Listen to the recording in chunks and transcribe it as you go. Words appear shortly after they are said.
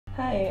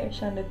Hi,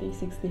 Shanda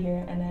 360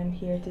 here, and I'm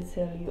here to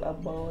tell you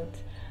about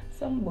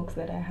some books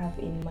that I have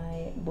in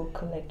my book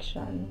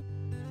collection.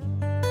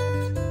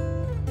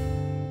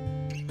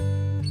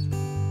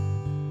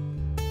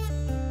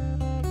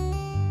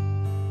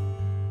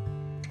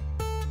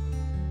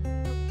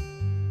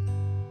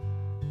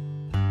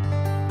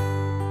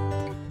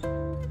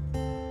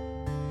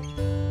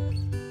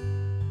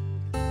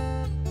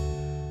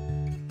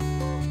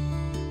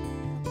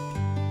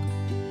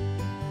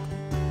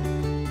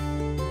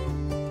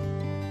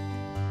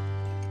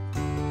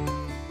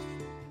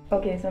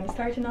 Okay, so I'm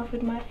starting off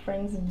with my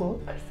friend's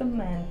book,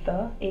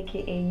 Samantha,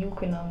 aka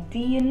Yukonam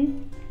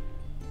Dean.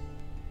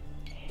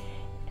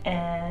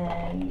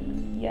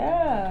 And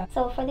yeah.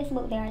 So for this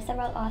book there are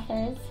several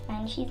authors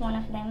and she's one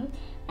of them,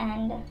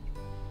 and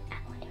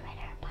I've only read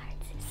her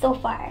parts so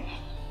far.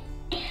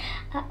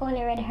 I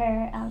only read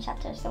her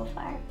chapters so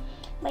far.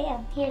 But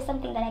yeah, here's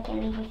something that I can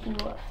leave with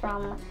you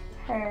from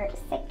her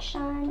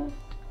section.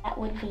 That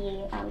would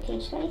be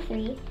page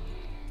 23,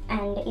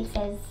 and it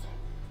says,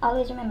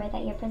 "Always remember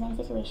that your present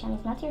situation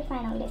is not your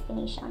final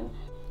destination.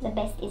 The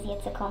best is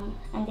yet to come."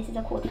 And this is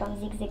a quote from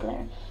Zig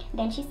Ziglar.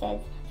 Then she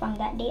says, "From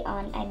that day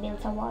on, I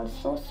built a wall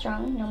so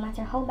strong, no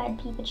matter how bad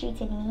people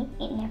treated me,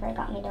 it never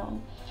got me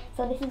down."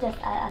 So this is just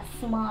a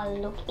small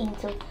look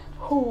into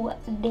who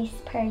this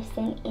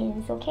person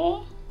is,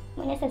 okay?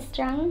 When I say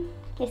strong,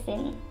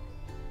 listen.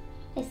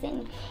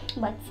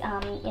 But,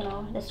 you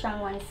know, the strong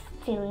ones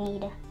still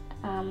need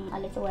a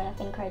little word of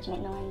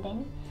encouragement now and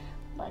then.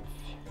 But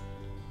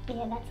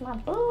yeah, that's my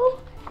boo.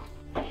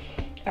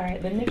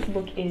 Alright, the next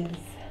book is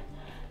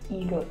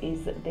Ego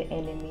is the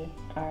Enemy.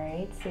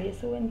 Alright,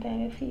 so when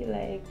time you feel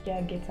like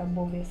you get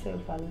above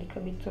yourself a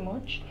little bit too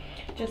much,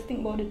 just think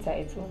about the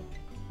title.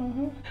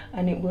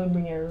 And it will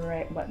bring you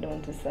right back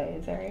down to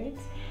size. Alright,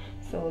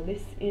 so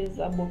this is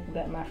a book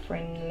that my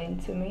friend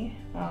lent to me.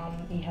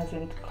 He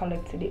hasn't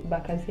collected it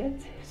back as yet,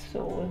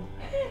 so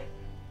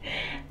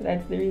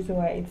that's the reason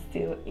why it's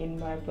still in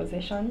my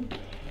possession.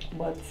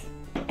 But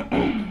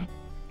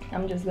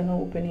I'm just gonna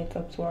open it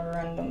up to a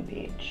random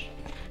page.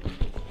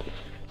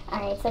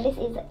 Alright, so this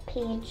is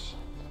page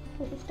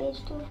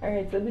 2.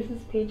 Alright, so this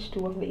is page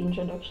 2 of the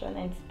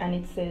introduction, and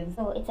it says,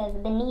 so it says,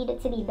 "The need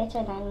to be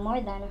better than, more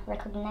than,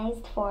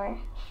 recognized for,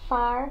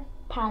 far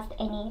past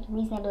any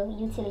reasonable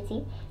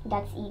utility,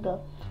 that's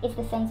ego. It's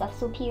the sense of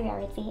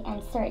superiority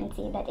and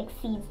certainty that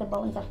exceeds the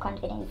bounds of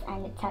confidence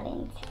and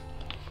talent."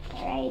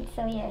 Alright,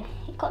 so yeah,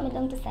 it cut me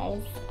down to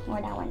size more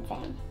than one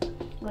time.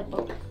 Good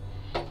book.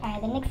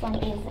 The next one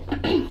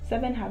is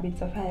 7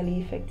 Habits of Highly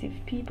Effective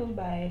People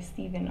by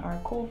Stephen R.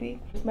 Covey.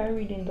 Just by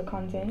reading the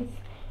contents,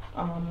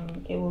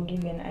 it will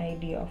give you an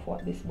idea of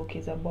what this book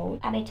is about.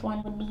 Habit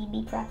 1 would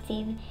be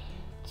proactive.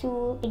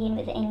 2, begin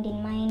with the end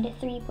in mind.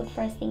 3, put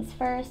first things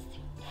first.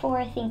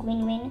 4, think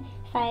win-win.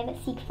 5,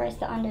 seek first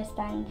to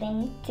understand,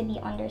 then to be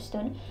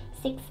understood.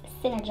 6,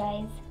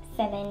 synergize.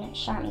 7,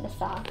 sharpen the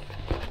saw.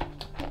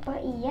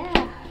 But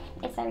yeah,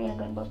 it's a real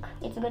good book.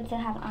 It's good to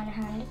have on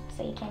hand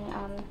so you can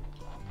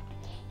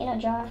you know,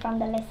 draw from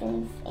the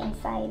lessons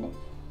inside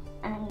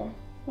and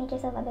make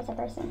yourself a better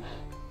person.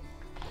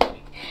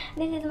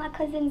 This is my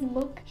cousin's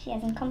book. She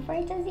hasn't come for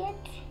it as yet,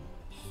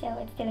 so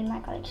it's still in my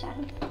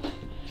collection.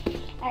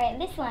 Alright,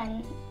 this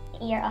one,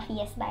 Year of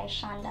Yes by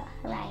Shanda,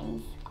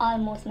 rhymes.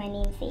 Almost my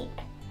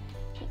namesake.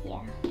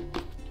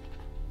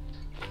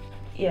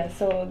 Yeah,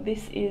 so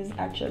this is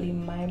actually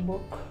my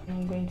book.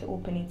 I'm going to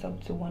open it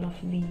up to one of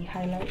the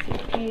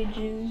highlighted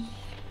pages,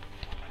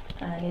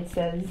 and it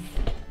says,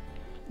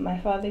 "My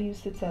father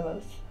used to tell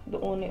us, the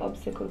only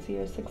obstacle to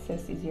your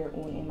success is your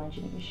own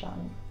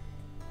imagination."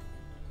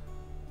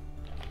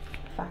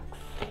 Facts.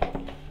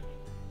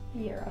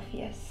 Year of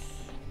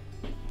Yes.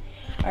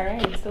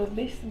 Alright, so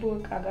this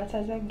book I got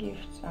as a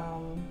gift a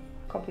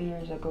couple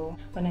years ago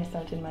when I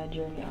started my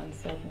journey on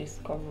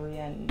self-discovery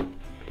and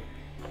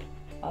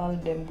all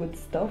them good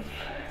stuff.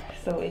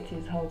 So it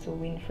is How to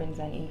Win Friends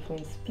and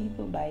Influence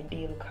People by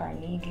Dale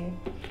Carnegie.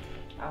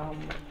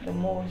 The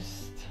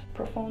most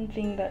profound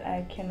thing that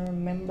I can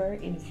remember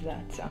is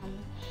that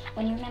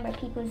when you remember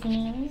people's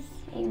names,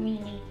 it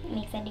really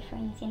makes a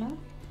difference, you know,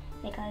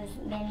 because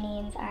their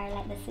names are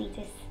like the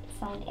sweetest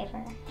sound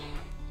ever.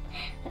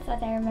 That's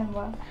what I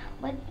remember.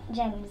 But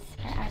gems,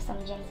 there are some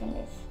gems in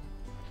this.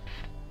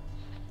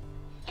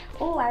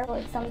 Oh, I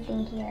wrote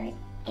something here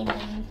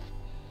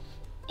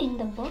in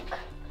the book.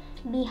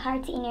 "Be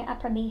hearty in your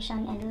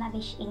approbation and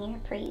lavish in your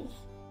praise."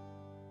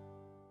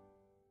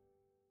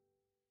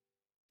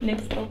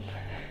 Next up,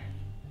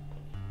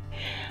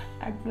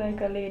 Act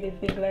Like a Lady,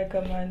 Think Like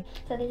a Man.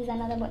 So this is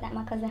another book that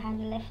my cousin had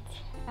left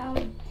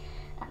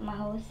at my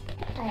house.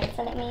 Alright,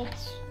 so let me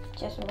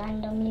just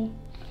randomly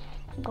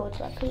go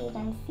to a page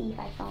and see if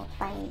I can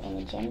find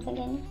any gems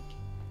again.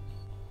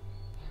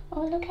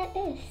 Oh, look at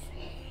this.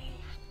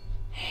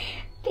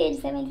 Page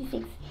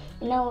 76.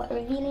 "Now,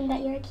 revealing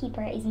that you're a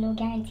keeper is no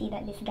guarantee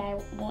that this guy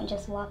won't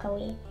just walk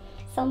away.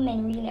 Some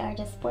men really are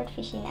just sport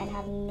fishing and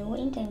have no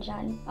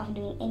intention of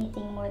doing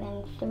anything more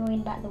than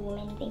throwing back the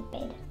woman they've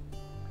bed."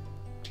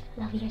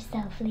 Love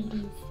yourself,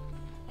 ladies.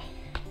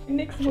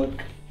 Next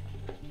book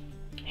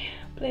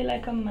Play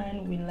Like a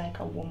Man, Win Like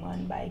a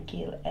Woman by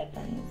Gail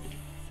Evans.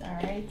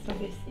 Alright, so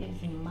this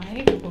is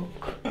my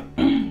book.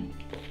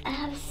 I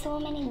have so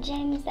many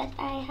gems that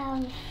I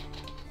have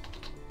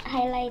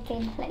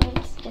highlighted. Let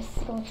me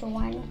just go to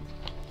one.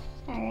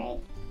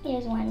 Alright,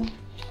 here's one.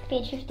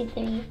 Page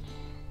 53.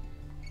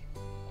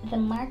 The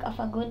mark of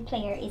a good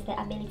player is the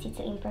ability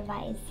to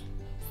improvise.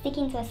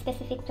 Sticking to a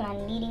specific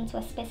plan leading to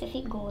a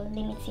specific goal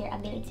limits your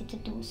ability to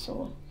do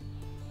so.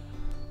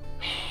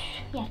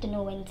 You have to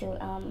know when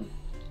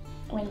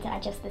to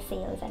adjust the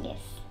sails, I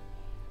guess.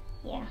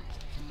 Yeah.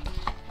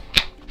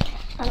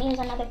 Here's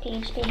another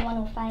page, page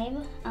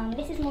 105.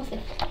 This is mostly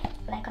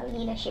like a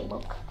leadership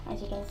book,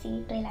 as you can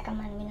see. Play like a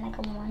man, win like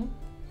a woman.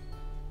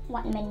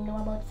 What men know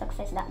about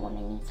success that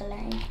women need to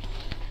learn.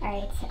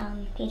 Alright,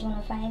 page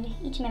 105.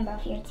 Each member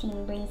of your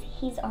team brings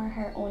his or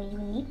her own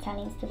unique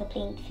talents to the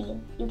playing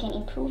field. You can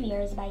improve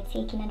yours by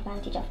taking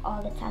advantage of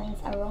all the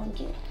talents around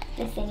you.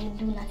 Listen, you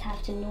do not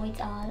have to know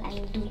it all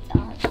and do it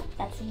all.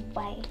 That's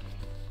why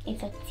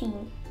it's a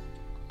team.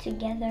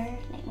 Together,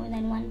 like more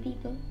than one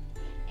people,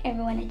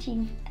 everyone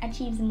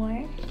achieves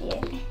more.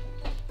 Yeah.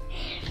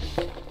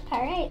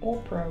 Alright.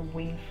 Oprah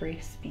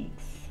Winfrey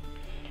Speaks.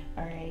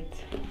 Alright,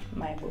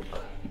 my book.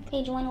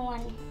 Page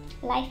 101.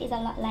 Life is a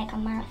lot like a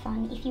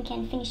marathon. If you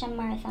can finish a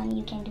marathon,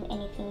 you can do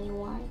anything you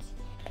want.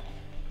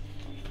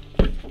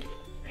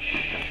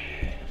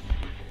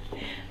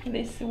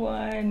 This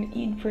one,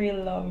 Eat, Pray,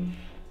 Love.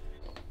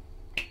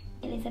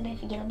 Elizabeth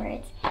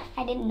Gilbert.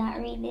 I did not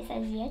read this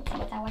as yet,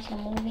 but I watched the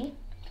movie.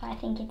 So I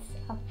think it's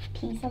a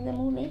piece of the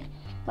movie.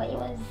 But it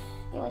was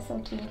so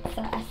cute.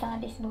 So I saw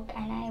this book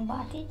and I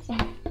bought it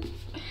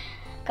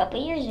a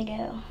couple years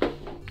ago.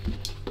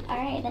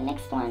 Alright, the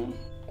next one.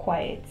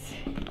 Quiet.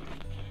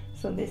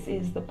 So this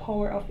is The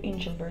Power of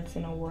Introverts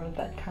in a World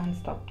That Can't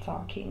Stop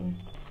Talking.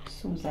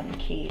 Susan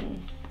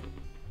Cain.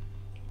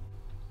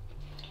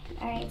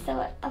 Alright,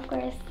 so of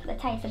course the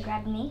title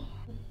grabbed me,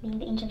 being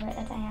the introvert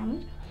that I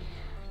am.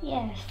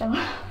 Yeah, so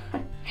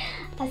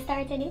I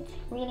started it.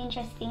 Really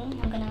interesting.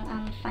 I'm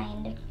gonna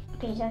find a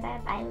page that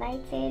I've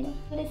highlighted.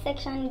 In this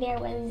section there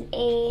was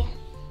a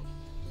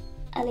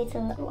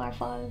little true or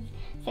false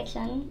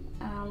section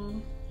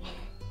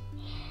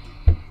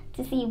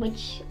to see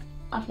which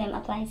of them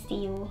applies to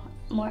you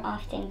more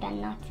often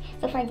than not.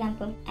 So for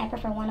example, I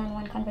prefer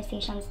one-on-one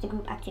conversations to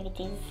group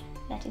activities.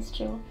 That is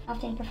true. I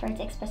often prefer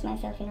to express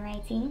myself in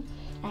writing.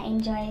 I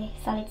enjoy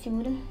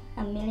solitude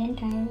a million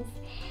times.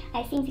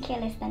 I seem to care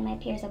less than my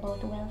peers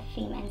about wealth,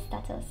 fame, and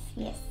status.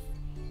 Yes.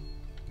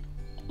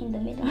 In the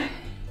middle.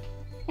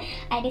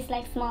 I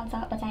dislike small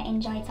talk, but I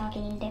enjoy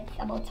talking in depth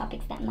about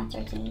topics that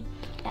matter to me.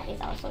 That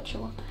is also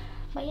true.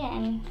 But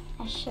yeah,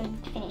 I should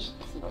finish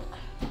this book.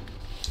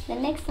 The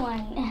next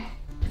one.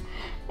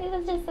 It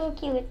was just so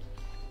cute.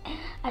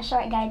 A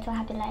Short Guide to a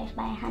Happy Life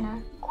by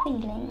Hannah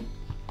Quinlan.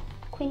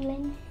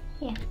 Quinlan?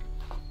 Yeah.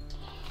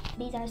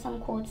 These are some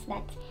quotes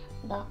that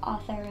the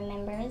author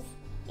remembers.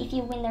 If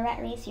you win the rat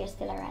race, you're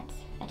still a rat.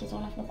 That is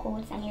one of the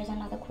quotes. And here's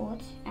another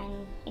quote,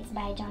 and it's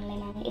by John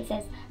Lennon. It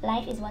says,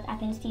 life is what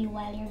happens to you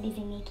while you're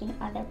busy making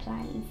other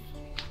plans.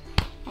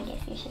 I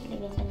guess you should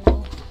live in the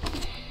know.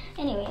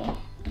 Anyway,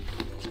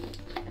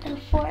 the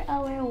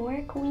 4-Hour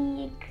Work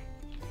Week.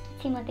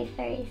 Timothy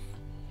Ferris.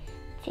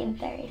 Tim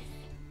Ferriss.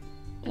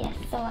 Yes,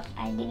 so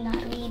I did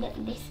not read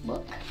this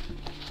book.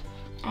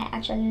 I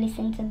actually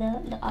listened to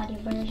the audio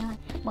version.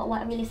 But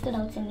what really stood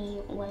out to me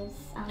was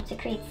to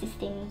create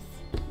systems,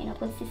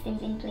 put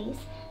systems in place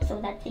so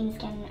that things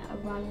can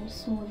run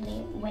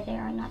smoothly whether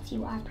or not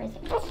you are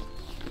present.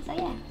 So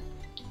yeah,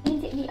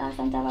 wouldn't it be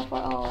awesome to have a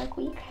 4-hour work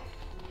week?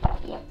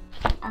 Yep,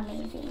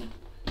 amazing.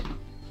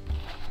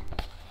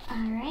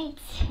 Alright,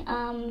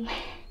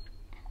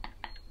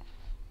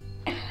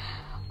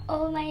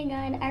 oh my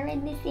god, I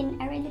read this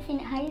in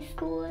high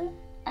school,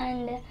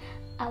 and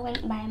I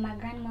went by my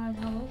grandma's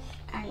house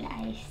and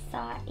I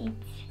saw it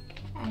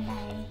and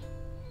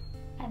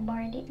I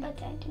borrowed it,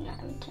 but I did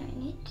not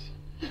return it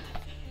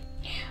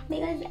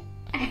because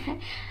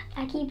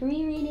I keep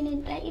rereading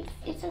it. Like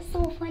it's just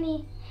so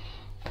funny.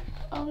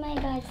 Oh my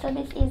god. So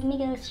this is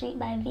Miguel Street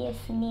by V.S.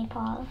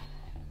 Naipaul.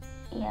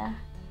 Yeah,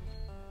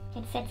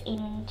 it's set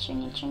in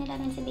Trinidad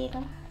and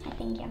Tobago, I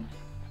think. Yeah.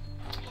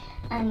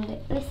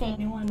 And listen,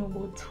 you want to know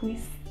about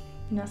twists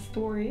in a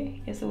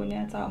story? Yeah, so when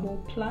you talk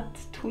about plot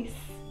twists,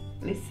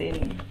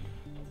 listen,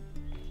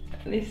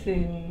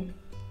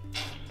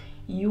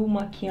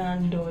 humor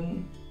can't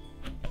done.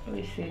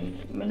 Listen,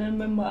 I don't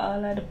remember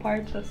all of the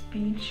parts of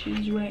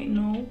speeches right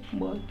now,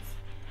 but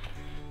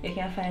you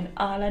can find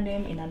all of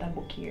them in another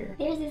book here.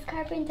 There's this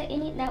carpenter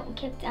in it that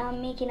kept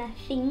making a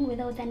thing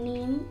without a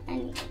name,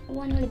 and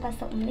one will pass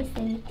something.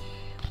 Listen,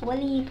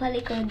 Wally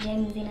Palico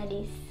gems in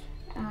this.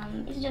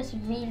 It's just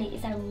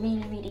it's a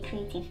really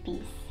creative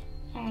piece.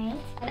 Alright,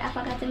 and I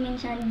forgot to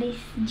mention this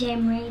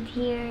gem right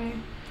here.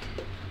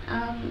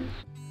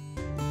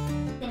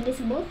 In this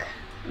book,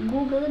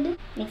 Googled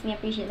makes me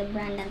appreciate the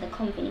brand and the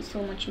company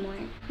so much more.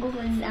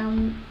 Google's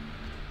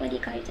what do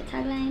you call it, a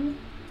tagline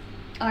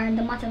or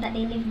the motto that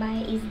they live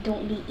by is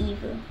 "Don't be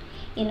evil,"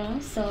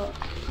 so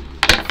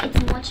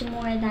it's much much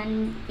more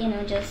than, you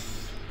know,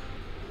 just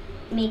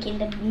making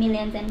the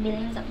millions and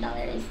billions of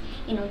dollars.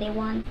 You know,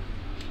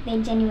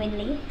 they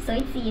genuinely, so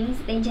it seems,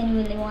 they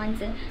genuinely want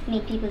to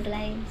make people's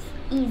lives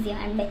easier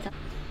and better.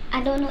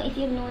 I don't know if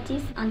you've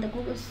noticed on the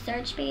Google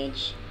search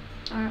page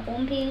or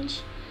home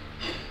page,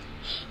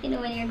 you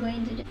know, when you're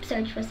going to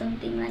search for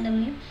something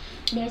randomly,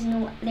 there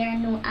are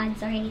no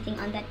ads or anything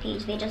on that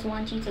page. They just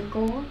want you to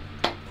go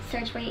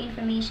search for your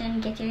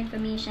information, get your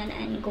information,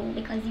 and go,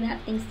 because you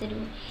have things to do,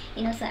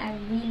 you know. So I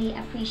really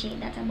appreciate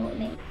that about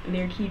them.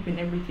 They're keeping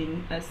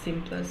everything as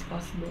simple as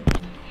possible.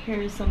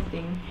 Here is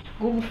something.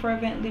 Google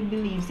fervently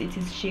believes it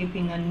is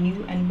shaping a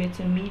new and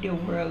better media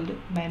world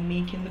by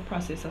making the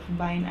process of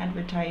buying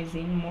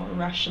advertising more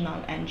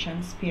rational and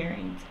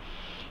transparent.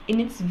 In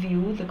its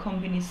view, the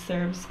company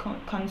serves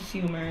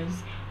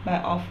consumers by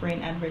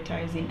offering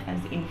advertising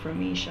as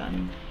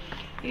information.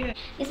 Yeah.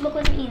 This book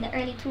was written in the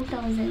early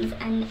 2000s,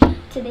 and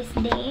to this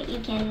day you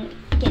can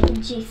get the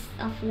gist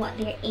of what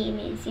their aim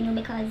is, you know,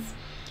 because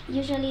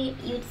usually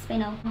you'd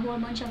spend a whole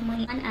bunch of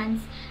money on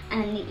ads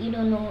and you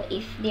don't know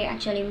if they're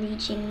actually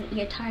reaching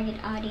your target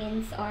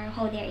audience or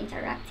how they're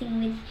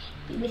interacting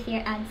with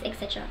your ads,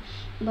 etc.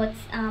 But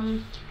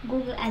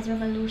Google has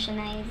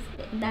revolutionized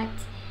that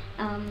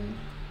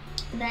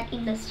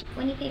industry.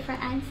 When you pay for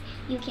ads,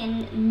 you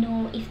can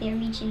know if they're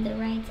reaching the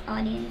right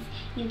audience,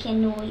 you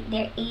can know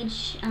their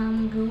age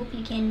group,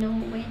 you can know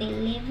where they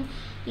live,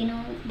 you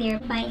know, their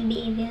buying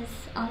behaviors,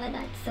 all of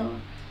that. So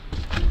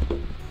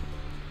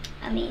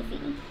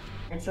amazing.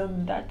 And so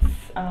that's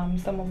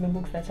some of the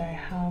books that I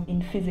have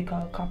in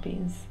physical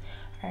copies.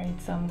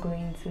 Alright, so I'm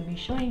going to be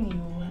showing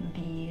you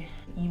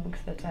the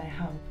ebooks that I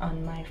have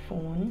on my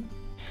phone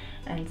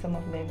and some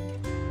of them.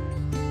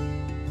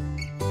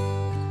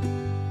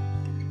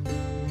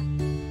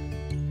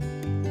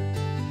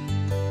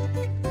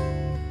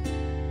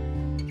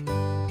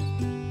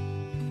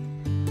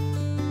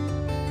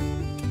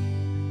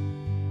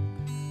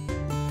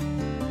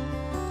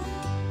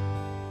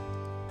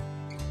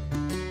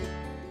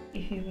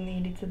 If you've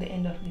made it to the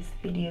end of this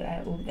video,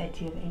 I hope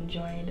that you've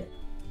enjoyed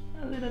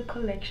a little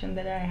collection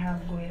that I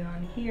have going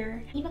on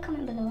here. Leave a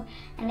comment below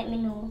and let me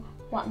know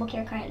what book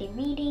you're currently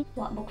reading,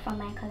 what book from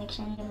my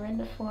collection you've read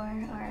before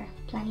or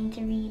planning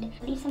to read.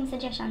 Leave some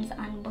suggestions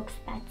on books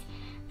that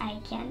I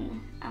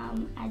can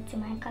add to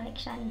my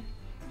collection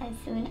as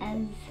soon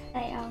as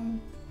I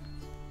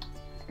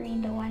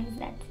read the ones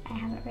that I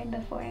haven't read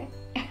before.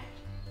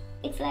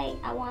 It's like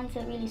I want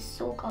to really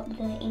soak up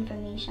the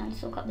information,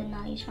 soak up the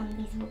knowledge from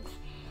these books,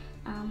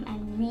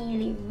 and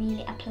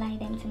really apply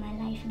them to my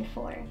life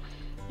before,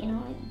 you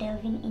know,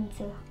 delving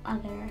into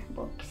other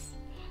books,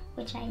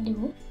 which I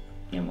do.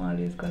 I'm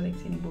always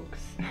collecting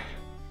books.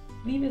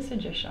 Leave your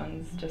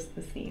suggestions just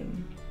the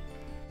same.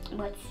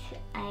 But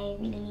I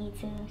really need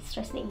to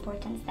stress the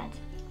importance that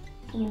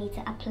you need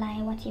to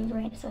apply what you've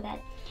read so that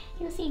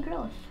you'll see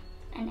growth,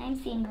 and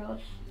I'm seeing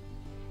growth.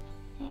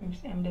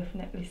 I'm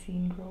definitely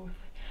seeing growth.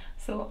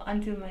 So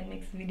until my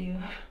next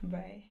video,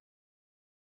 bye.